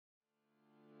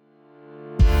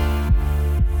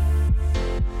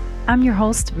I'm your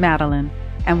host, Madeline,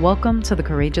 and welcome to the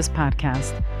Courageous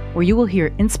Podcast, where you will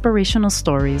hear inspirational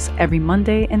stories every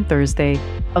Monday and Thursday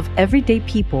of everyday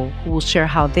people who will share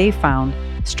how they found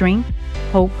strength,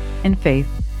 hope, and faith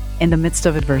in the midst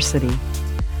of adversity.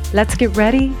 Let's get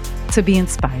ready to be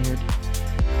inspired.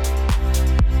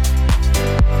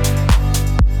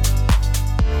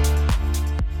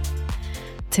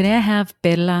 Today I have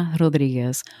Perla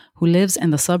Rodriguez, who lives in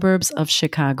the suburbs of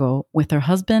Chicago with her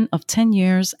husband of 10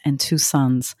 years and 2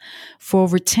 sons. For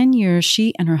over 10 years,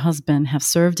 she and her husband have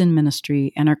served in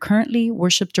ministry and are currently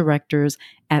worship directors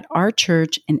at our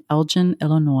church in Elgin,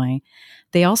 Illinois.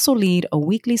 They also lead a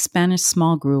weekly Spanish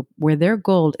small group where their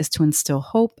goal is to instill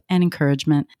hope and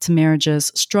encouragement to marriages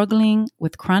struggling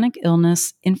with chronic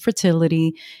illness,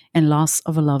 infertility, and loss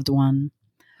of a loved one.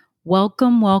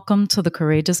 Welcome to the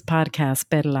Courageous Podcast,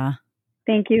 Perla.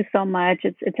 Thank you so much.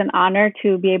 It's an honor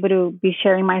to be able to be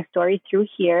sharing my story through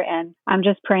here. And I'm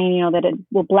just praying, that it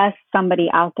will bless somebody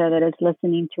out there that is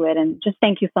listening to it. And just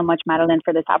thank you so much, Madeline,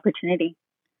 for this opportunity.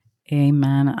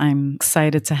 Amen. I'm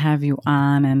excited to have you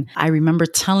on. And I remember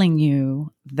telling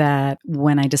you that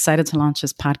when I decided to launch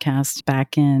this podcast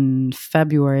back in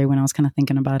February, when I was kind of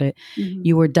thinking about it,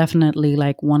 you were definitely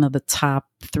like one of the top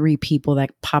 3 people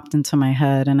that popped into my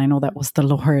head. And I know that was the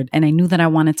Lord. And I knew that I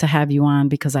wanted to have you on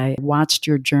because I watched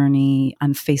your journey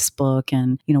on Facebook.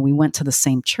 And, we went to the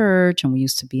same church and we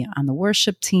used to be on the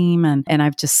worship team. And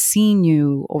I've just seen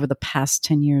you over the past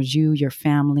 10 years, you, your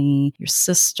family, your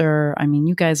sister. I mean,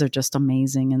 you guys are just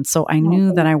amazing. And so I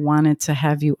knew that I wanted to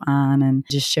have you on and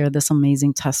just share this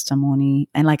amazing testimony.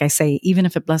 And like I say, even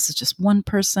if it blesses just one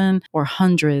person or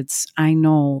hundreds, I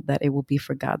know that it will be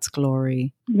for God's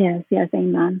glory. Yes,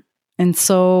 amen. And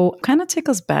so kind of take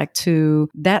us back to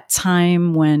that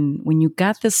time when you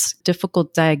got this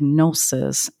difficult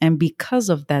diagnosis. And because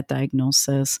of that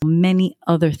diagnosis, many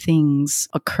other things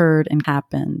occurred and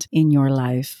happened in your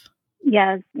life.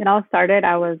 Yes, it all started.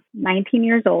 I was 19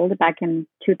 years old back in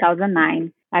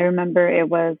 2009. I remember it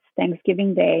was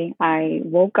Thanksgiving Day. I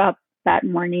woke up that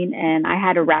morning and I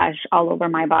had a rash all over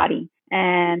my body.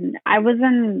 And I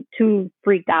wasn't too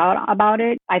freaked out about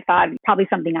it. I thought probably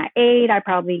something I ate. I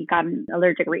probably got an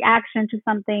allergic reaction to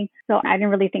something. So I didn't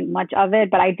really think much of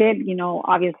it. But I did,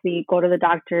 obviously go to the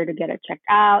doctor to get it checked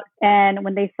out. And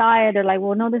when they saw it, they're like,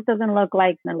 well, no, this doesn't look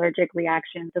like an allergic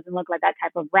reaction. It doesn't look like that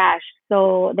type of rash.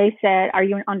 So they said, are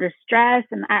you under stress?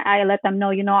 And I let them know,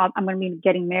 I'm going to be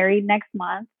getting married next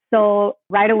month. So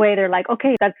right away, they're like,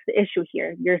 okay, that's the issue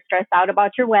here. You're stressed out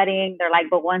about your wedding. They're like,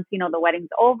 but once, the wedding's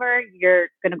over, you're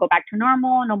going to go back to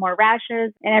normal, no more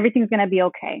rashes, and everything's going to be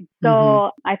okay.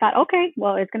 So I thought, okay,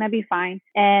 well, it's going to be fine.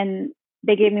 And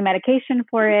they gave me medication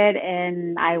for it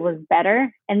and I was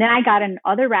better. And then I got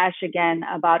another rash again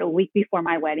about a week before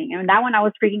my wedding. And that one I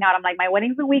was freaking out. I'm like, my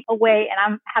wedding's a week away and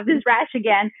I have this rash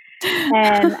again.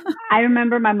 And I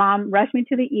remember my mom rushed me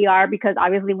to the ER because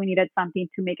obviously we needed something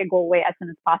to make it go away as soon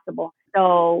as possible.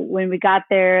 So when we got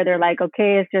there, they're like,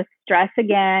 okay, it's just stress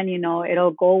again,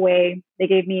 it'll go away. They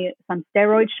gave me some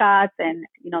steroid shots and,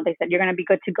 they said, you're going to be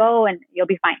good to go and you'll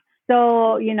be fine.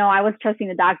 So, I was trusting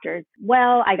the doctors.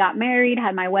 Well, I got married,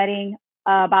 had my wedding.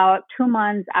 About 2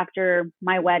 months after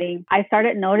my wedding, I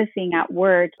started noticing at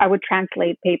work, I would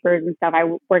translate papers and stuff.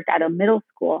 I worked at a middle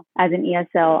school as an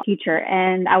ESL teacher,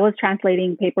 and I was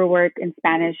translating paperwork in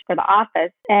Spanish for the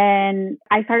office. And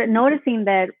I started noticing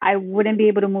that I wouldn't be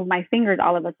able to move my fingers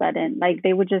all of a sudden. Like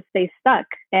they would just stay stuck.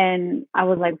 And I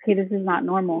was like, okay, this is not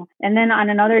normal. And then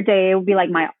on another day, it would be like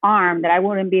my arm that I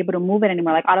wouldn't be able to move it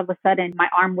anymore. Like all of a sudden, my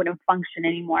arm wouldn't function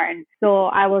anymore. And so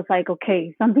I was like,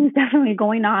 okay, something's definitely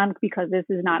going on because this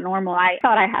is not normal. I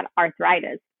thought I had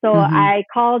arthritis. So I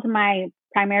called my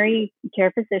primary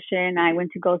care physician. I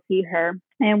went to go see her.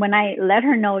 And when I let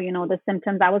her know, the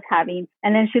symptoms I was having,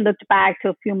 and then she looked back to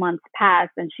a few months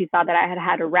past and she saw that I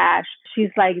had a rash.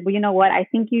 She's like, well, you know what? I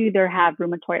think you either have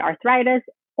rheumatoid arthritis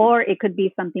or it could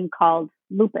be something called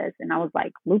lupus. And I was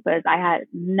like, lupus? I had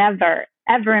never,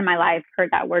 ever in my life heard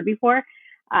that word before.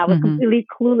 I was completely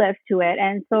clueless to it.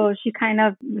 And so she kind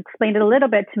of explained it a little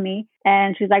bit to me.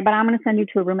 And she's like, but I'm going to send you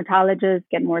to a rheumatologist,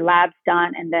 get more labs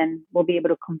done, and then we'll be able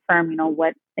to confirm,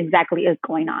 what exactly is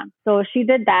going on. So she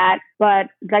did that. But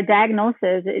the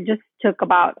diagnosis, it just took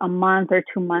about a month or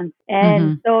 2 months.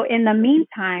 And so in the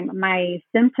meantime, my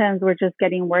symptoms were just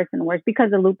getting worse and worse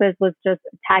because the lupus was just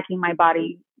attacking my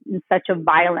body in such a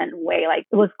violent way. Like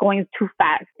it was going too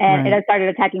fast. And it had started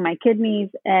attacking my kidneys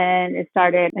and it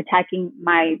started attacking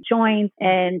my joints.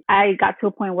 And I got to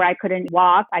a point where I couldn't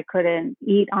walk. I couldn't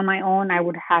eat on my own. I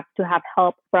would have to have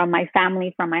help from my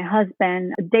family, from my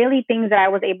husband. Daily things that I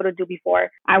was able to do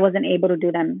before, I wasn't able to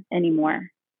do them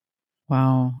anymore.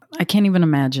 Wow. I can't even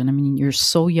imagine. I mean, you're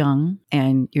so young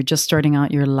and you're just starting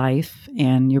out your life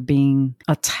and you're being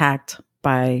attacked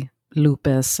by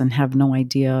lupus and have no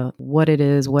idea what it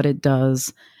is, what it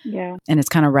does. Yeah. And it's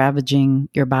kind of ravaging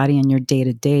your body and your day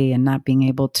to day, and not being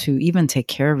able to even take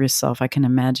care of yourself, I can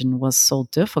imagine was so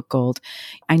difficult.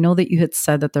 I know that you had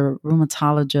said that the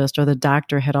rheumatologist or the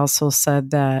doctor had also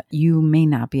said that you may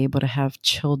not be able to have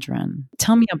children.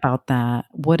 Tell me about that.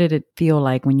 What did it feel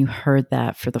like when you heard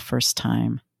that for the first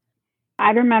time?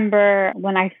 I remember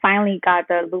when I finally got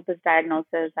the lupus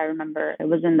diagnosis, I remember it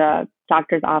was in the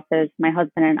doctor's office. My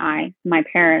husband and I, my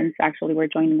parents actually were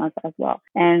joining us as well.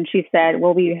 And she said,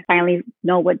 well, we finally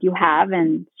know what you have.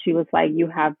 And she was like,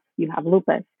 you have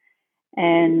lupus.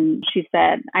 And she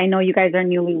said, I know you guys are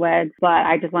newlyweds, but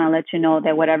I just want to let you know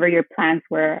that whatever your plans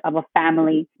were of a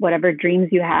family, whatever dreams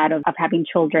you had of having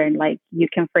children, like you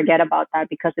can forget about that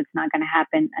because it's not going to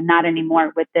happen. And not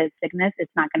anymore with this sickness.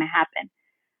 It's not going to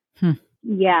happen.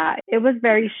 Yeah, it was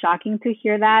very shocking to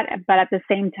hear that. But at the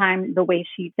same time, the way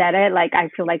she said it, like,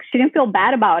 I feel like she didn't feel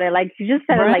bad about it. Like, she just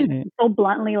said it like so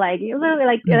bluntly, like, it literally,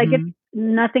 like it's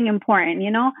nothing important,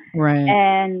 you know? Right.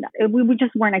 And we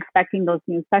just weren't expecting those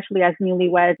news, especially as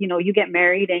newlyweds. You know, you get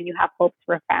married and you have hopes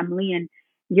for a family and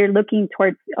you're looking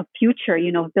towards a future, you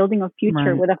know, building a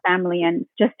future with a family. And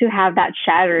just to have that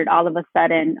shattered all of a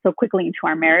sudden so quickly into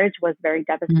our marriage was very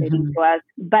devastating to us.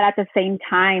 But at the same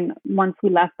time, once we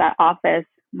left that office,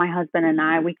 my husband and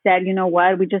I, we said, you know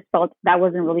what, we just felt that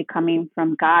wasn't really coming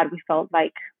from God. We felt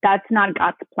like that's not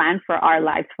God's plan for our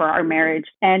lives, for our marriage.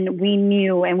 And we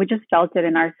knew, and we just felt it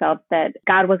in ourselves that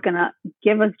God was going to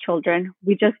give us children.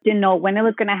 We just didn't know when it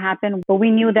was going to happen, but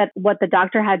we knew that what the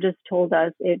doctor had just told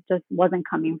us, it just wasn't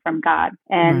coming from God.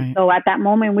 And so at that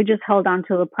moment, we just held on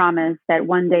to the promise that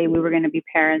one day we were going to be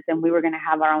parents and we were going to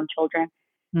have our own children.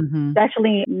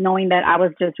 Especially knowing that I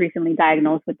was just recently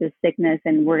diagnosed with this sickness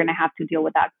and we're going to have to deal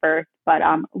with that first. But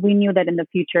we knew that in the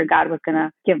future, God was going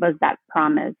to give us that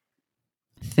promise.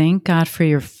 Thank God for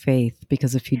your faith,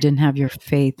 because if you didn't have your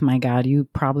faith, my God, you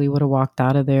probably would have walked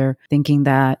out of there thinking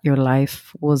that your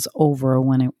life was over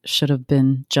when it should have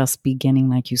been just beginning,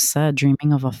 like you said,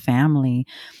 dreaming of a family.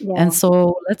 Yeah. And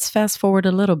so let's fast forward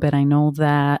a little bit. I know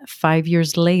that 5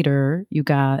 years later, you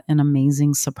got an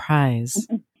amazing surprise.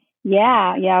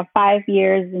 Yeah. 5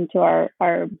 years into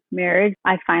our marriage,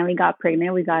 I finally got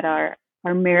pregnant. We got our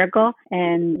miracle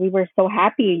and we were so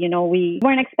happy. You know, we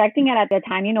weren't expecting it at the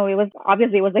time. You know, it was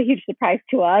a huge surprise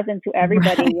to us and to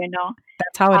everybody, you know.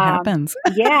 That's how it happens.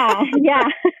 Yeah.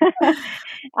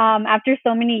 After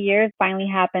so many years, finally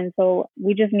happened. So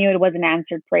we just knew it was an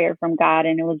answered prayer from God,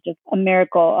 and it was just a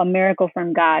miracle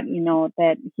from God, you know,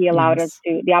 that He allowed us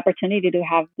the opportunity to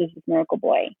have this miracle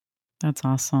boy. That's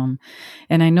awesome.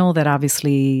 And I know that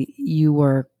obviously you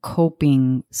were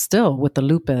coping still with the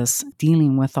lupus,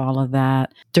 dealing with all of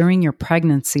that. During your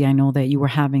pregnancy, I know that you were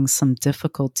having some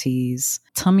difficulties.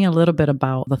 Tell me a little bit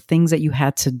about the things that you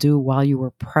had to do while you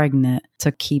were pregnant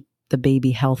to keep the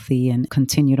baby healthy and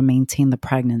continue to maintain the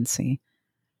pregnancy.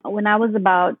 When I was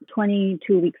about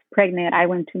 22 weeks pregnant, I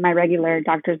went to my regular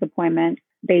doctor's appointment.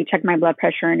 They checked my blood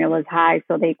pressure and it was high.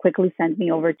 So they quickly sent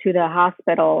me over to the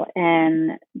hospital,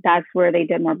 and that's where they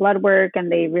did more blood work.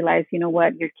 And they realized, you know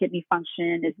what, your kidney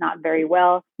function is not very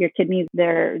well. Your kidneys,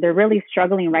 they're really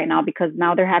struggling right now because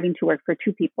now they're having to work for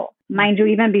two people. Mind you,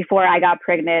 even before I got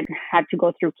pregnant, I had to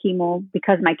go through chemo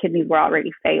because my kidneys were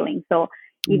already failing. So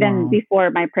even before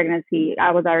my pregnancy,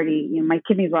 I was already, my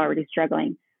kidneys were already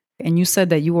struggling. And you said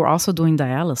that you were also doing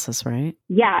dialysis, right?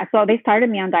 Yeah. So they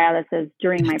started me on dialysis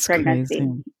during my pregnancy.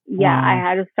 Crazy. Yeah. Wow. I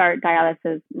had to start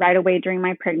dialysis right away during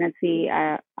my pregnancy.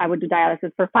 I would do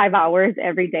dialysis for 5 hours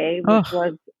every day, which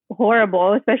was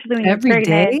horrible, especially when you're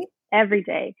pregnant. Every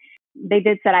day. They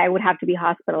did said I would have to be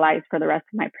hospitalized for the rest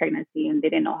of my pregnancy, and they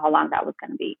didn't know how long that was going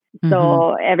to be.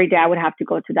 So every day I would have to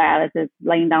go to dialysis,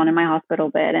 laying down in my hospital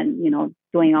bed and,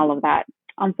 doing all of that.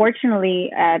 Unfortunately,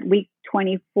 at week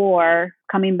 24,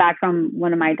 coming back from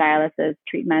one of my dialysis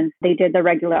treatments, they did the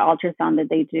regular ultrasound that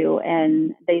they do,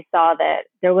 and they saw that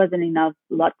there wasn't enough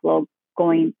blood flow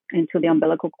going into the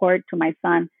umbilical cord to my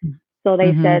son. So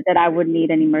they said that I would need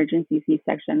an emergency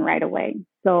C-section right away.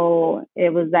 So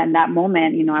it was in that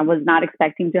moment, I was not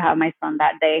expecting to have my son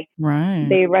that day. Right.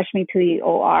 They rushed me to the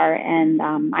OR, and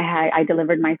I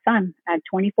delivered my son at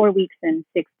 24 weeks and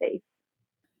 6 days.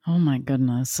 Oh my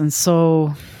goodness. And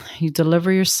so you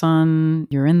deliver your son,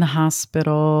 you're in the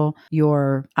hospital,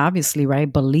 you're obviously,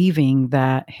 right, believing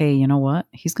that, hey, you know what?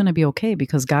 He's going to be okay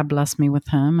because God blessed me with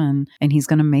him and he's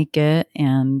going to make it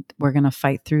and we're going to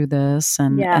fight through this.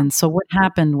 And so what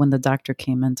happened when the doctor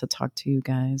came in to talk to you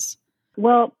guys?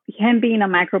 Well, him being a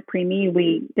micro preemie,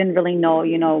 we didn't really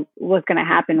know, what's going to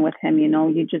happen with him.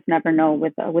 You just never know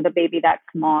with a baby that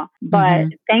small. But Mm-hmm.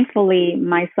 thankfully,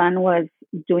 my son was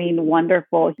doing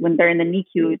wonderful. When they're in the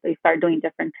NICU, they start doing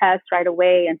different tests right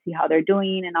away and see how they're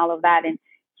doing and all of that. And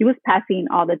he was passing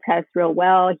all the tests real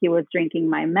well. He was drinking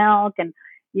my milk, and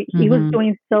he was Mm-hmm.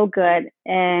 doing so good.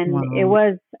 And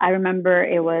Wow. I remember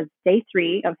it was day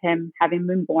 3 of him having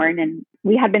been born, and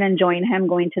we had been enjoying him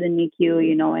going to the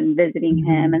NICU, and visiting him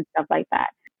Mm-hmm. and stuff like that.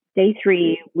 Day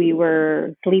 3, we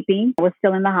were sleeping. I was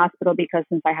still in the hospital because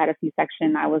since I had a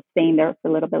C-section, I was staying there for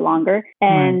a little bit longer. Right.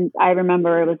 And I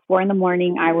remember it was 4 a.m.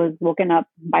 I was woken up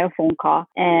by a phone call.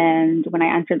 And when I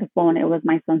answered the phone, it was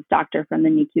my son's doctor from the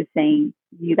NICU saying,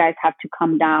 you guys have to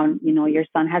come down. Your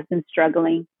son has been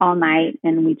struggling all night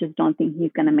and we just don't think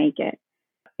he's going to make it.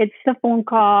 It's the phone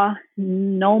call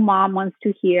no mom wants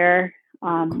to hear.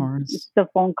 Of It's course. the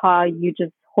phone call you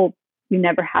just hope you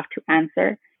never have to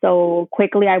answer. So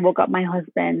quickly, I woke up my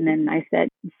husband and I said,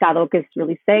 Sadok is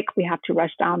really sick. We have to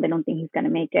rush down. They don't think he's going to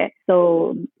make it.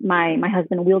 So my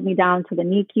husband wheeled me down to the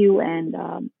NICU,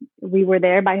 and we were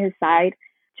there by his side,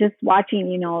 just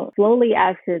watching, slowly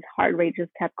as his heart rate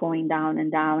just kept going down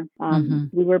and down. Mm-hmm.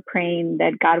 We were praying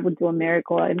that God would do a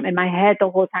miracle. In my head, the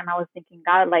whole time I was thinking,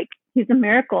 God, like, he's a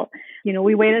miracle.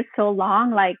 We waited so long.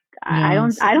 Like,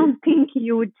 Yes. I don't think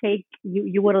you would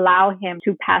you would allow him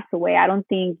to pass away. I don't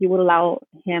think you would allow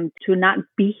him to not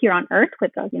be here on earth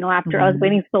with us, after us Right.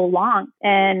 waiting so long.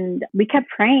 And we kept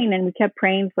praying, and we kept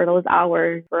praying for those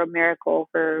hours, for a miracle,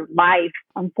 for life.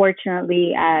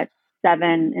 Unfortunately, at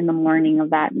 7 a.m. of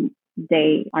that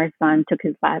day, our son took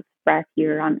his last breath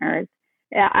here on earth.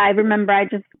 I remember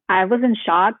I was in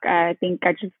shock. I think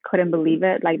I just couldn't believe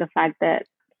it. Like the fact that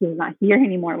he was not here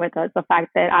anymore with us, the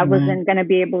fact that I Right. wasn't going to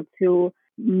be able to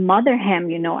mother him,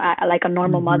 like a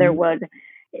normal mother Mm-hmm. would.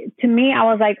 To me, I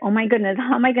was like, oh my goodness,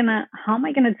 how am I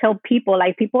gonna tell people,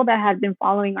 like people that have been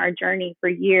following our journey for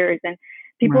years, and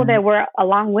people Right. that were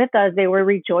along with us, they were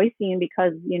rejoicing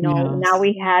because, now Yes.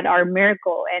 we had our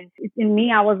miracle. And in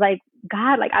me, I was like,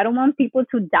 God, like, I don't want people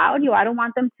to doubt you. I don't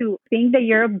want them to think that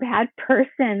you're a bad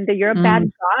person, that you're a bad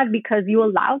Mm. God because you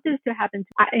allowed this to happen.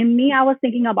 In me, I was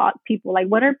thinking about people. Like,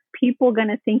 what are people going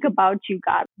to think about you,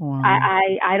 God? Wow.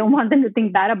 I don't want them to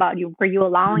think bad about you for you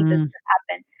allowing this Mm. to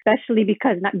happen, especially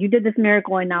because you did this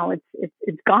miracle and now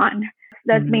it's gone.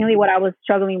 That's Right. mainly what I was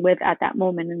struggling with at that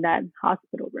moment in that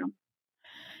hospital room.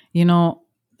 You know,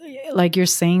 like you're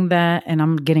saying that, and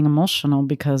I'm getting emotional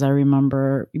because I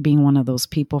remember being one of those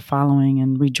people following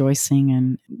and rejoicing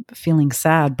and feeling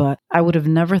sad. But I would have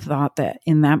never thought that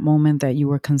in that moment that you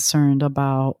were concerned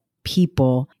about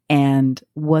people and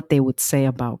what they would say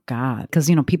about God. Because,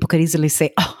 people could easily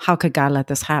say, oh, how could God let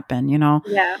this happen?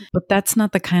 Yeah. But that's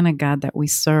not the kind of God that we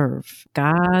serve.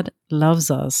 God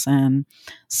loves us. And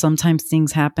sometimes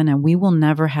things happen and we will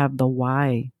never have the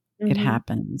why it Mm-hmm.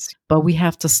 happens. But we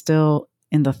have to still,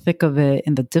 in the thick of it,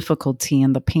 in the difficulty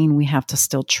and the pain, we have to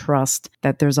still trust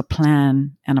that there's a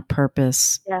plan and a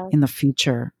purpose Yeah. in the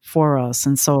future for us.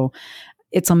 And so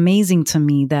it's amazing to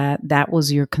me that that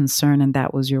was your concern and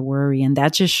that was your worry. And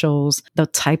that just shows the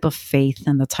type of faith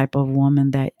and the type of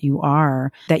woman that you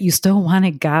are, that you still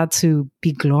wanted God to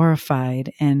be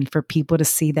glorified and for people to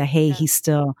see that, hey, he's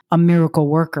still a miracle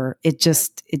worker. It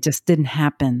just didn't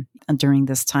happen during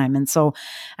this time. And so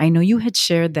I know you had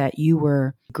shared that you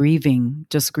were grieving,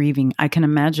 just grieving. I can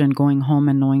imagine going home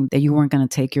and knowing that you weren't going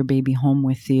to take your baby home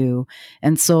with you.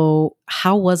 And so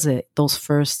how was it those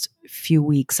first few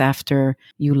weeks after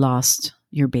you lost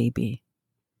your baby?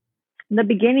 In the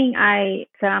beginning, I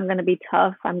said, I'm going to be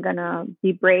tough. I'm going to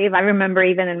be brave. I remember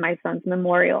even in my son's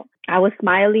memorial, I was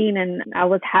smiling and I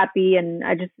was happy and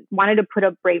I just wanted to put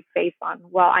a brave face on.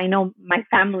 Well, I know my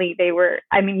family,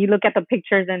 you look at the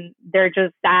pictures and they're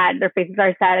just sad. Their faces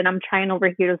are sad and I'm trying over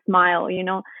here to smile,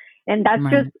 and that's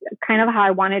just Right. kind of how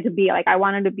I wanted to be. Like, I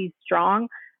wanted to be strong.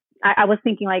 I was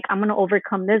thinking like, I'm going to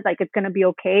overcome this. Like, it's going to be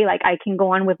okay. Like, I can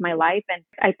go on with my life. And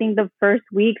I think the first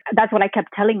week, that's what I kept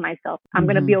telling myself. I'm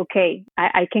going to be Mm-hmm. okay.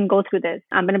 I can go through this.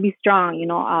 I'm going to be strong.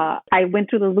 I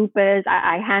went through the lupus.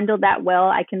 I handled that well.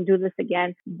 I can do this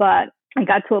again. But I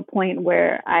got to a point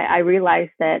where I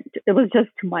realized that it was just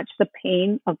too much. The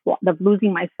pain of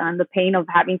losing my son, the pain of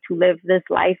having to live this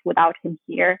life without him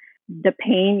here, the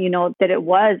pain, that it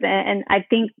was. And I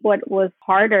think what was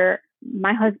harder,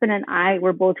 my husband and I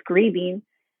were both grieving.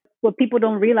 What people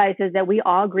don't realize is that we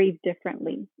all grieve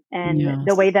differently. And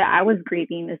the way Yes. that I was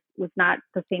grieving was not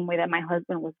the same way that my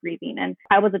husband was grieving. And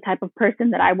I was the type of person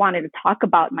that I wanted to talk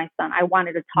about my son. I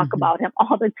wanted to talk Mm-hmm. about him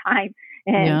all the time.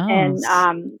 And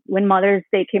Yes. when Mother's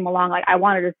Day came along, like, I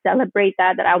wanted to celebrate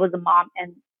that I was a mom.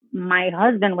 And my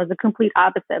husband was the complete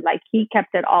opposite. Like he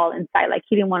kept it all inside. Like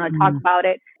he didn't want to talk about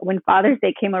it. When Father's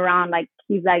Day came around, like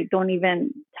he's like, don't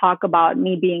even talk about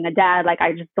me being a dad. Like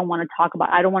I just don't want to talk about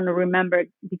it. I don't want to remember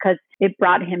because it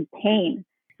brought him pain.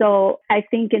 So I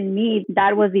think in me,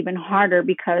 that was even harder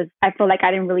because I feel like I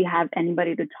didn't really have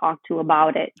anybody to talk to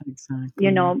about it. Exactly.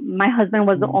 You know, my husband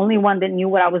was the only one that knew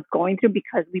what I was going through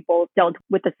because we both dealt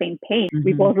with the same pain.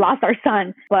 We both lost our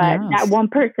son, but that one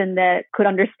person that could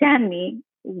understand me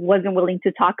wasn't willing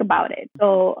to talk about it.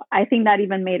 So I think that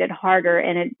even made it harder,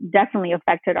 and it definitely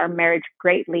affected our marriage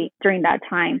greatly during that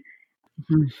time.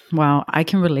 Wow, I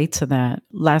can relate to that.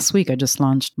 Last week, I just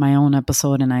launched my own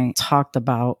episode and I talked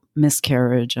about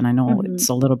miscarriage. And I know it's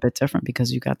a little bit different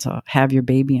because you got to have your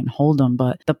baby and hold them,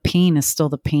 but the pain is still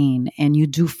the pain. And you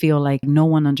do feel like no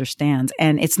one understands.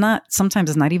 And it's not,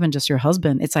 sometimes it's not even just your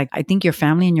husband. It's like, I think your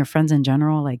family and your friends in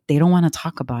general, like they don't want to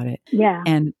talk about it. Yeah.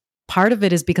 And part of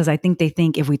it is because I think they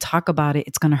think if we talk about it,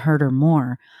 it's going to hurt her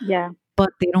more. Yeah.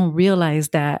 But they don't realize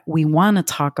that we want to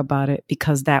talk about it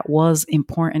because that was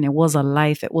important. It was a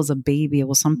life. It was a baby. It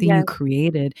was something you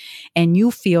created. And you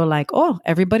feel like, oh,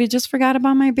 everybody just forgot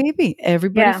about my baby.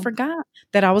 Everybody forgot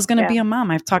that I was going to be a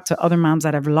mom. I've talked to other moms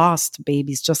that have lost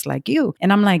babies just like you.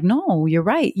 And I'm like, no, you're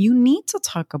right. You need to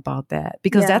talk about that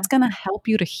because that's going to help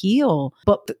you to heal.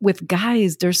 But with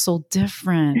guys, they're so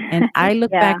different. And I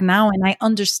look back now and I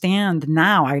understand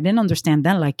now. I didn't understand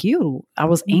then like you. I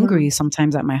was angry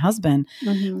sometimes at my husband.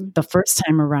 The first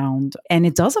time around. And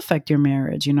it does affect your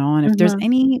marriage, you know? And if there's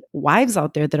any wives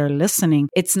out there that are listening,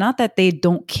 it's not that they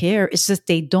don't care. It's just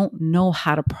they don't know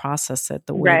how to process it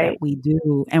the way that we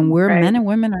do. And we're men and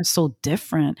women are so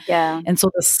different. Yeah. And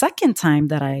so the second time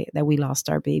that we lost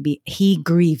our baby, he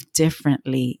grieved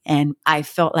differently. And I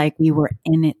felt like we were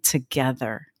in it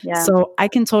together. Yeah. So I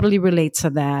can totally relate to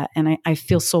that. And I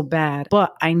feel so bad.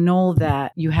 But I know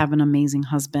that you have an amazing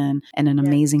husband and an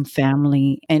amazing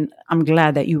family. And I'm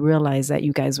glad that you realize that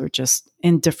you guys were just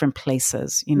in different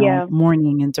places, you know,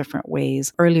 mourning in different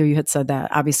ways. Earlier, you had said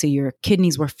that obviously your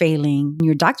kidneys were failing.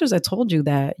 Your doctors had told you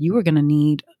that you were going to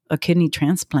need a kidney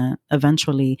transplant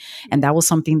eventually. And that was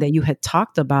something that you had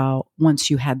talked about once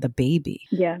you had the baby.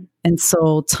 Yeah. And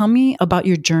so tell me about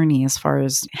your journey as far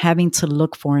as having to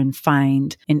look for and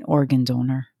find an organ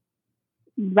donor.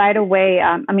 Right away.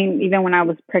 I mean, even when I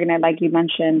was pregnant, like you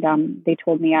mentioned, they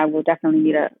told me I will definitely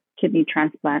need a kidney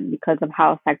transplant because of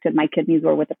how affected my kidneys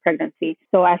were with the pregnancy.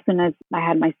 So as soon as I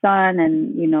had my son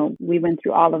and, you know, we went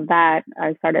through all of that,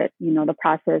 I started, you know, the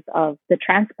process of the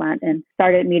transplant and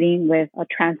started meeting with a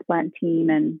transplant team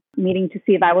and meeting to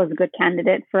see if I was a good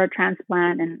candidate for a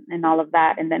transplant and all of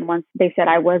that. And then once they said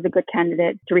I was a good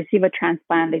candidate to receive a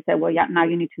transplant, they said, well, yeah, now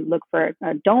you need to look for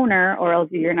a donor or else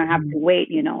you're going to have to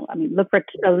wait, you know, I mean, look for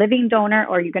a living donor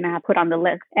or you're going to have to put on the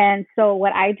list. And so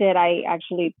what I did, I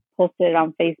actually posted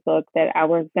on Facebook that I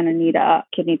was going to need a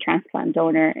kidney transplant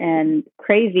donor. And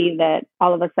crazy that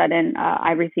all of a sudden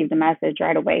I received a message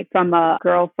right away from a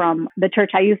girl from the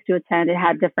church I used to attend. It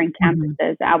had different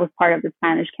campuses. I was part of the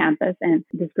Spanish campus and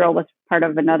this girl was part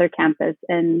of another campus.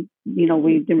 And, you know,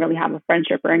 we didn't really have a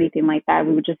friendship or anything like that.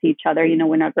 We would just see each other, you know,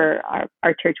 whenever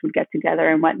our church would get together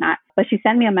and whatnot. But she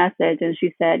sent me a message and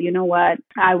she said, you know what,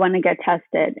 I want to get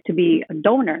tested to be a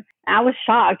donor. I was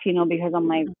shocked, you know, because I'm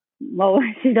like, well,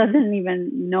 she doesn't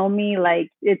even know me. Like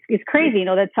it's crazy, you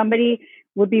know, that somebody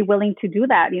would be willing to do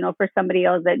that, you know, for somebody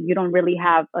else that you don't really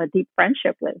have a deep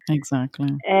friendship with. Exactly.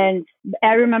 And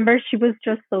I remember she was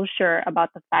just so sure about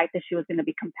the fact that she was going to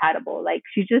be compatible. Like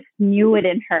she just knew it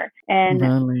in her. And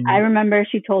really? I remember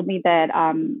she told me that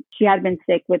she had been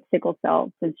sick with sickle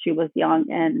cell since she was young.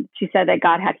 And she said that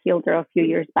God had healed her a few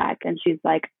years back. And she's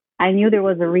like, I knew there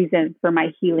was a reason for my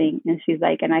healing. And she's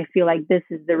like, and I feel like this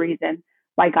is the reason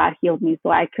why God healed me so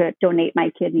I could donate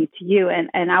my kidney to you.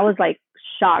 And I was like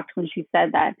shocked when she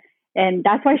said that. And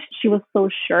that's why she was so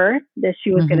sure that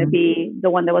she was going to be the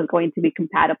one that was going to be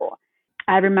compatible.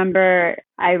 I remember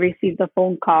I received a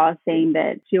phone call saying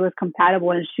that she was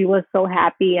compatible and she was so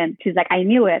happy. And she's like, I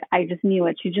knew it. I just knew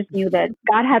it. She just knew that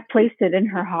God had placed it in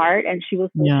her heart and she was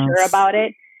so sure about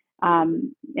it.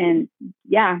 And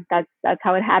yeah, that's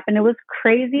how it happened. It was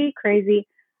crazy.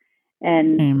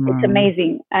 And it's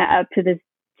amazing to this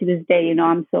day. You know,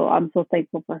 I'm so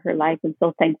thankful for her life and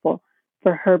so thankful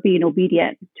for her being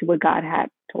obedient to what God had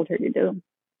told her to do.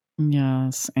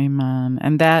 Yes, amen.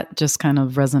 And that just kind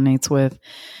of resonates with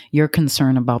your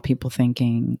concern about people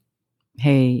thinking,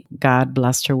 hey, God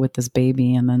blessed her with this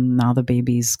baby and then now the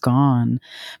baby's gone.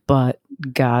 But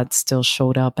God still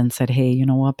showed up and said, hey, you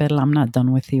know what, Beryl, I'm not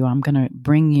done with you. I'm going to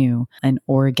bring you an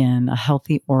organ, a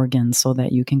healthy organ so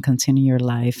that you can continue your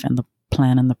life and the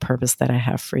plan and the purpose that I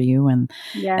have for you. And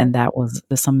that was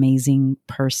this amazing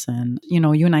person. You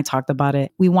know, you and I talked about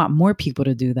it. We want more people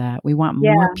to do that. We want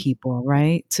more people,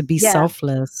 right? To be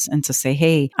selfless and to say,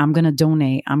 hey, I'm going to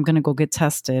donate. I'm going to go get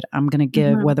tested. I'm going to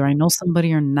give, whether I know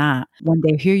somebody or not. When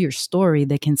they hear your story,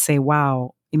 they can say,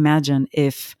 wow, imagine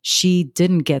if she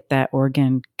didn't get that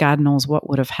organ, God knows what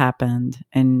would have happened,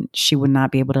 and she would not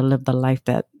be able to live the life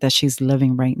that she's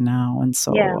living right now. And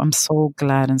so I'm so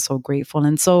glad and so grateful.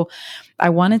 And so I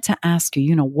wanted to ask you,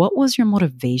 you know, what was your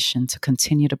motivation to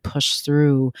continue to push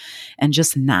through and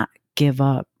just not give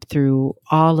up through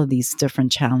all of these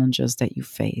different challenges that you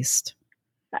faced?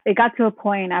 It got to a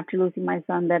point after losing my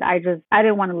son that I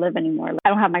didn't want to live anymore. I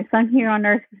don't have my son here on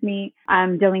earth with me.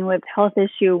 I'm dealing with health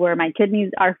issue where my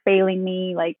kidneys are failing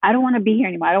me. Like, I don't want to be here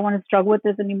anymore. I don't want to struggle with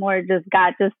this anymore.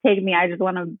 God, just take me. I just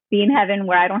want to be in heaven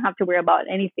where I don't have to worry about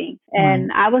anything.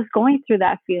 And I was going through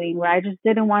that feeling where I just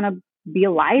didn't want to be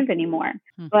alive anymore.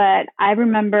 But I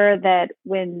remember that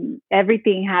when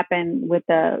everything happened with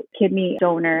the kidney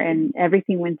donor and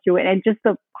everything went through it, and just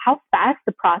how fast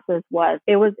the process was,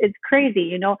 it's crazy.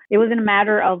 You know, it was in a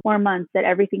matter of 4 months that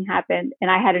everything happened and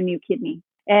I had a new kidney.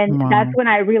 And that's when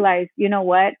I realized, you know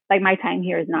what, like my time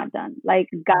here is not done. Like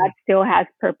God still has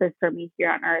purpose for me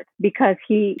here on earth, because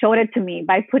he showed it to me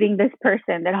by putting this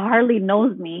person that hardly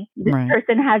knows me. This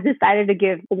person has decided to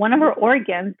give one of her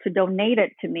organs to donate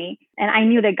it to me. And I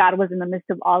knew that God was in the midst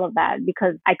of all of that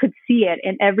because I could see it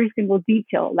in every single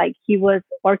detail. Like he was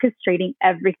orchestrating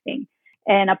everything.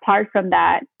 And apart from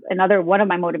that, another one of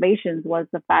my motivations was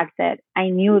the fact that I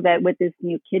knew that with this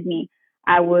new kidney,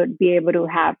 I would be able to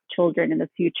have children in the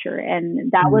future.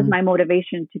 And that was my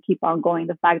motivation to keep on going.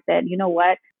 The fact that, you know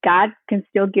what, God can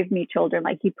still give me children.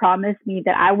 Like he promised me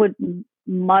that I would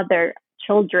mother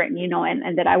children, you know,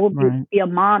 and that I would be a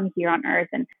mom here on earth.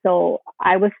 And so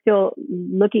I was still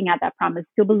looking at that promise,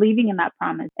 still believing in that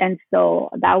promise. And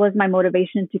so that was my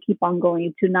motivation to keep on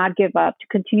going, to not give up, to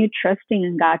continue trusting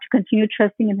in God, to continue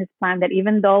trusting in his plan, that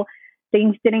even though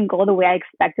things didn't go the way I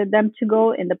expected them to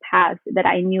go in the past, that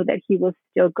I knew that he was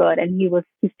still good and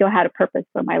he still had a purpose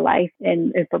for my life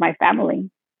and for my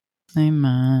family.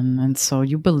 Amen. And so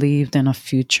you believed in a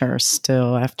future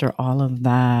still after all of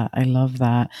that. I love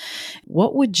that.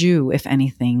 What would you, if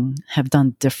anything, have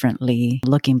done differently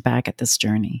looking back at this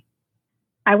journey?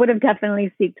 I would have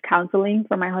definitely sought counseling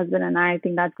for my husband and I. I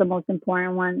think that's the most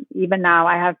important one. Even now,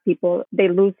 I have people, they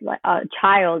lose a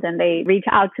child and they reach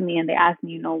out to me and they ask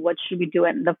me, you know, what should we do?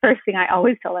 And the first thing I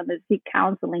always tell them is seek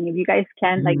counseling. If you guys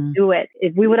can, like, do it.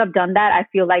 If we would have done that, I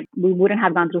feel like we wouldn't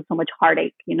have gone through so much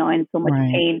heartache, you know, and so much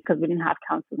pain because we didn't have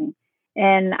counseling.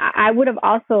 And I would have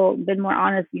also been more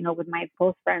honest, you know, with my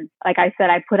close friends. Like I said,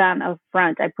 I put on a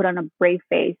front, I put on a brave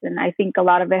face. And I think a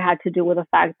lot of it had to do with the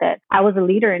fact that I was a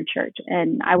leader in church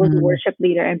and I was a worship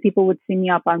leader, and people would see me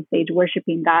up on stage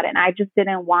worshiping God. And I just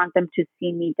didn't want them to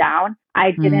see me down.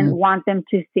 I didn't want them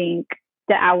to think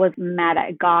that I was mad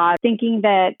at God, thinking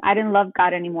that I didn't love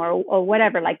God anymore or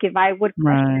whatever. Like if I would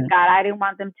question God, I didn't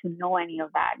want them to know any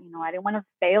of that. You know, I didn't want to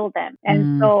fail them.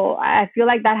 And so I feel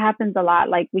like that happens a lot.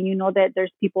 Like when you know that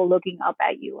there's people looking up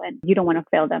at you and you don't want to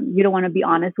fail them. You don't want to be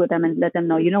honest with them and let them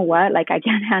know, you know what, like I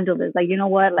can't handle this. Like, you know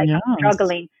what, like I'm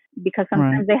struggling, because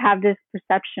sometimes they have this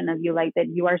perception of you, like that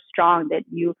you are strong, that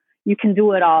you can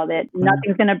do it all, that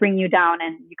nothing's going to bring you down,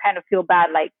 and you kind of feel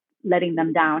bad, like letting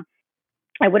them down.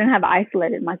 I wouldn't have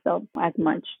isolated myself as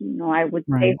much. You know, I would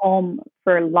stay home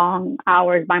for long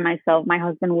hours by myself. My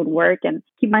husband would work and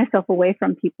keep myself away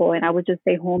from people. And I would just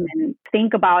stay home and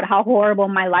think about how horrible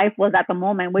my life was at the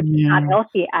moment, which is not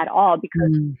healthy at all.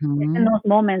 Because it's in those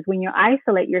moments when you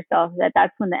isolate yourself,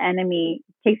 that's when the enemy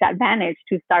takes advantage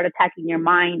to start attacking your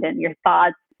mind and your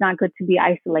thoughts. Not good to be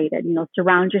isolated. You know,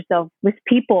 surround yourself with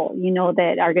people, you know,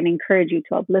 that are going to encourage you,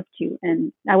 to uplift you.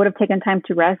 And I would have taken time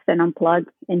to rest and unplug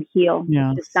and heal.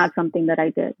 Yes. It's not something that I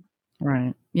did.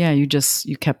 Right. Yeah, you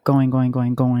kept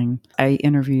going. I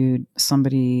interviewed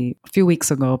somebody a few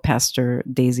weeks ago, Pastor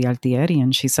Daisy Altieri,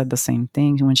 and she said the same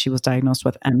thing when she was diagnosed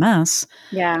with MS.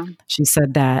 Yeah. She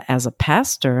said that as a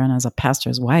pastor and as a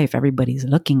pastor's wife, everybody's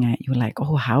looking at you like,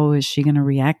 oh, how is she going to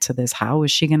react to this? How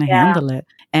is she going to handle it?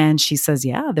 And she says,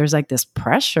 there's like this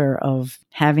pressure of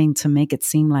having to make it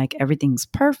seem like everything's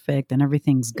perfect and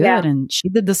everything's good. Yeah. And she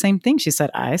did the same thing. She said,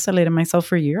 I isolated myself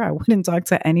for a year. I wouldn't talk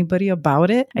to anybody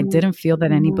about it. I didn't feel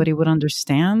that anybody would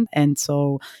understand. And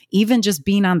so even just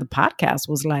being on the podcast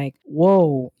was like,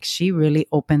 whoa, she really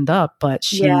opened up, but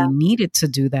she needed to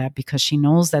do that because she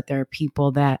knows that there are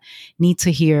people that need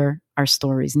to hear our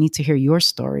stories, need to hear your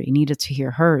story, needed to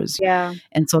hear hers. Yeah.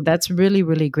 And so that's really,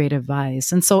 really great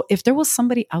advice. And so if there was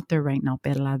somebody out there right now,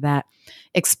 Perla, that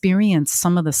experienced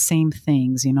some of the same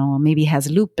things, maybe has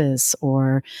lupus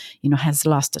or, has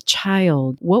lost a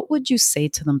child, what would you say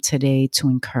to them today to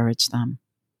encourage them?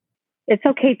 It's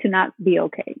okay to not be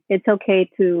okay. It's okay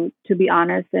to be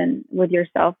honest and with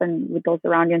yourself and with those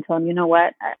around you and tell them, you know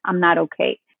what, I'm not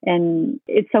okay. And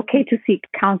it's okay to seek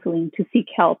counseling, to seek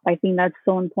help. I think that's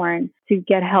so important, to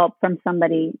get help from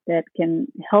somebody that can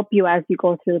help you as you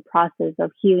go through the process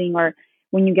of healing, or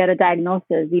when you get a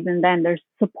diagnosis. Even then, there's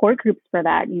support groups for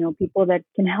that, people that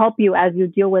can help you as you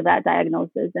deal with that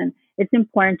diagnosis. And it's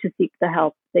important to seek the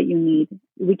help that you need.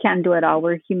 We can't do it all.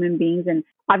 We're human beings. And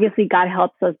obviously God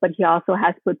helps us, but he also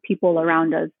has put people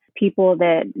around us, people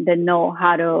that know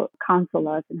how to counsel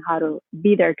us and how to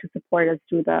be there to support us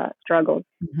through the struggles.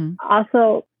 Mm-hmm.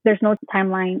 Also, there's no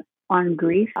timeline on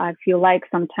grief. I feel like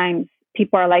sometimes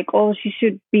people are like, oh, she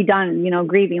should be done,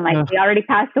 grieving. Like they already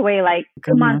passed away like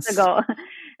 2 months ago.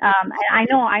 And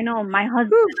I know my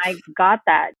husband and I got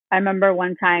that. I remember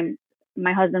one time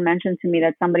my husband mentioned to me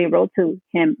that somebody wrote to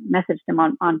him, messaged him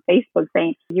on Facebook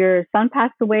saying, your son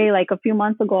passed away like a few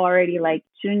months ago already. Like,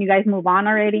 shouldn't you guys move on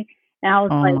already? And I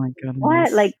was like,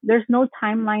 what? Like, there's no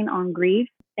timeline on grief,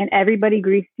 and everybody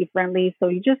grieves differently. So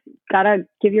you just gotta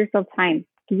give yourself time.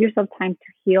 Give yourself time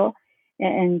to heal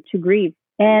and to grieve.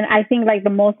 And I think like the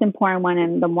most important one,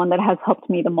 and the one that has helped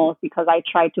me the most, because I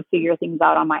tried to figure things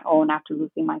out on my own after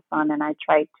losing my son, and I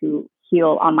tried to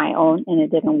heal on my own and it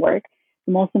didn't work.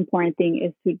 The most important thing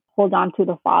is to hold on to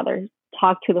the Father,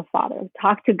 talk to the Father,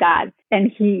 talk to God.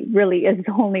 And he really is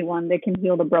the only one that can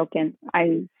heal the broken.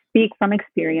 I speak from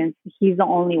experience. He's the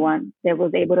only one that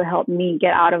was able to help me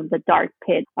get out of the dark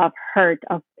pit of hurt,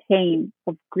 of pain,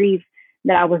 of grief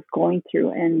that I was going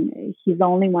through. And he's the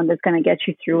only one that's going to get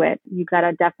you through it. You got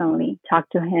to definitely talk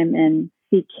to him and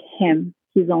seek him.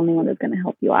 He's the only one that's going to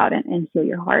help you out and heal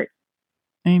your heart.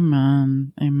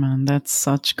 Amen. Amen. That's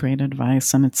such great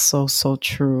advice. And it's so, so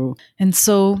true. And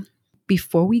so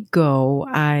before we go,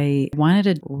 I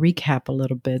wanted to recap a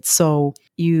little bit. So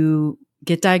you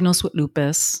get diagnosed with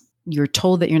lupus. You're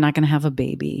told that you're not going to have a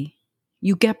baby.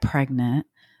 You get pregnant.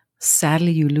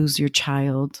 Sadly, you lose your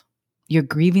child. You're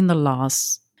grieving the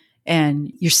loss,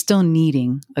 and you're still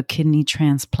needing a kidney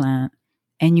transplant.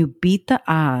 And you beat the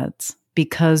odds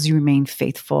because you remain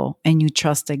faithful and you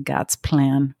trusted God's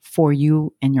plan for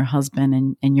you and your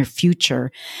husband and your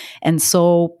future. And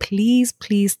so please,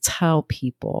 please tell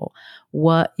people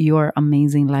what your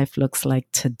amazing life looks like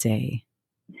today.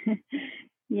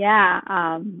 Yeah,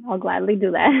 I'll gladly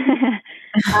do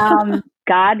that.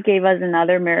 God gave us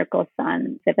another miracle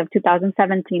son. In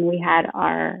 2017, we had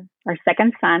our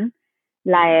second son,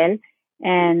 Lael,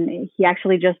 and he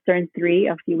actually just turned 3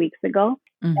 a few weeks ago.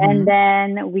 Mm-hmm. And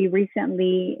then we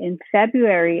recently, in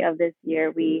February of this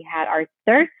year, we had our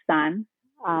third son,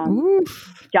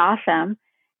 Jotham,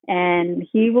 and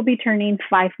he will be turning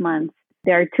 5 months.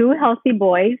 There are 2 healthy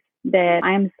boys that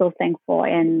I am so thankful,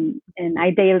 and I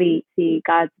daily see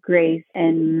God's grace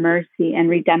and mercy and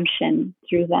redemption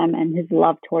through them and his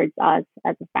love towards us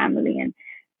as a family. And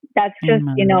that's just,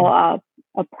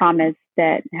 a promise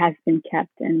that has been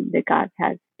kept, and that God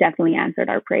has definitely answered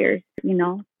our prayers.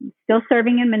 Still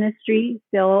serving in ministry,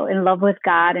 still in love with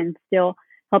God, and still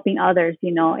helping others,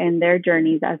 in their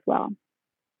journeys as well.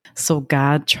 So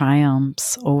God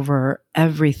triumphs over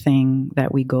everything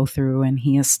that we go through, and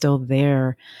he is still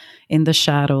there in the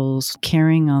shadows,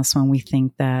 carrying us when we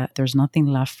think that there's nothing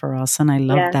left for us. And I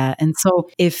love that. And so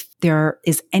if there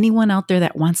is anyone out there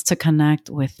that wants to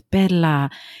connect with Perla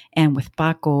and with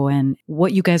Paco and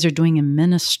what you guys are doing in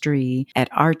ministry at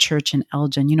our church in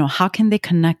Elgin, how can they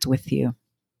connect with you?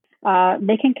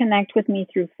 They can connect with me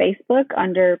through Facebook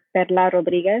under Perla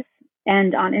Rodriguez,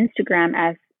 and on Instagram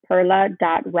as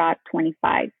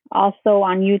perla.rod25. Also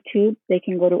on YouTube, they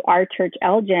can go to Our Church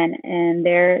Elgin, and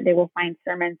there they will find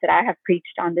sermons that I have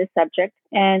preached on this subject,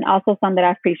 and also some that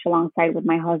I've preached alongside with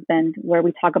my husband, where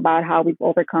we talk about how we've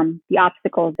overcome the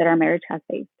obstacles that our marriage has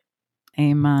faced.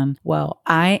 Amen. Well,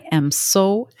 I am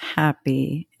so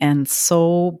happy and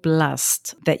so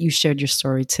blessed that you shared your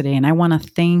story today. And I want to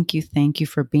thank you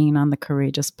for being on the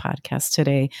Courageous Podcast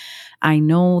today. I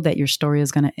know that your story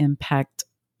is going to impact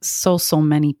so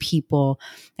many people.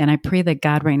 And I pray that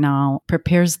God right now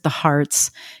prepares the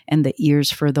hearts and the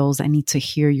ears for those that need to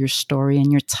hear your story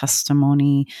and your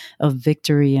testimony of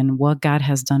victory and what God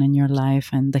has done in your life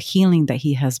and the healing that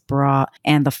He has brought,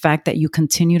 and the fact that you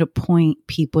continue to point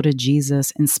people to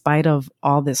Jesus in spite of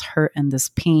all this hurt and this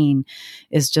pain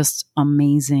is just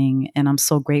amazing. And I'm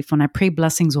so grateful. And I pray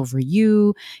blessings over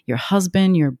you, your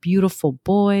husband, your beautiful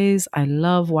boys. I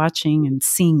love watching and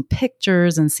seeing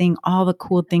pictures and seeing all the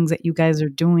cool things that you guys are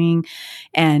doing.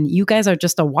 And you guys are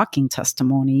just a walking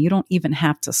testimony. You don't even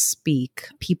have to speak.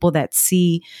 People that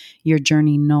see your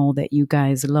journey know that you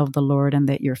guys love the Lord and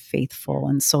that you're faithful.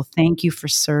 And so thank you for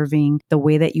serving the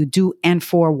way that you do and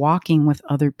for walking with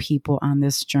other people on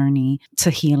this journey to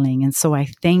healing. And so I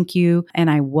thank you and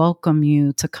I welcome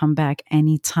you to come back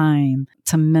anytime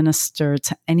to minister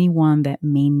to anyone that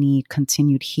may need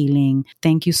continued healing.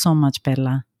 Thank you so much,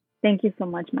 Perla. Thank you so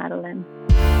much, Madeline.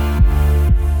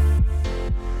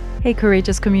 Hey,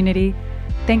 Courageous community.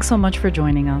 Thanks so much for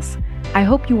joining us. I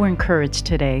hope you were encouraged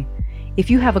today.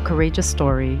 If you have a courageous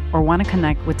story or want to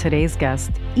connect with today's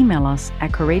guest, email us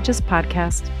at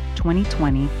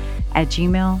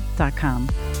courageouspodcast2020@gmail.com.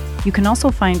 You can also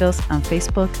find us on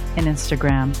Facebook and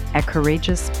Instagram at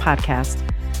Courageous Podcast.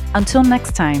 Until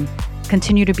next time,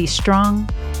 continue to be strong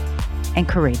and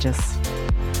courageous.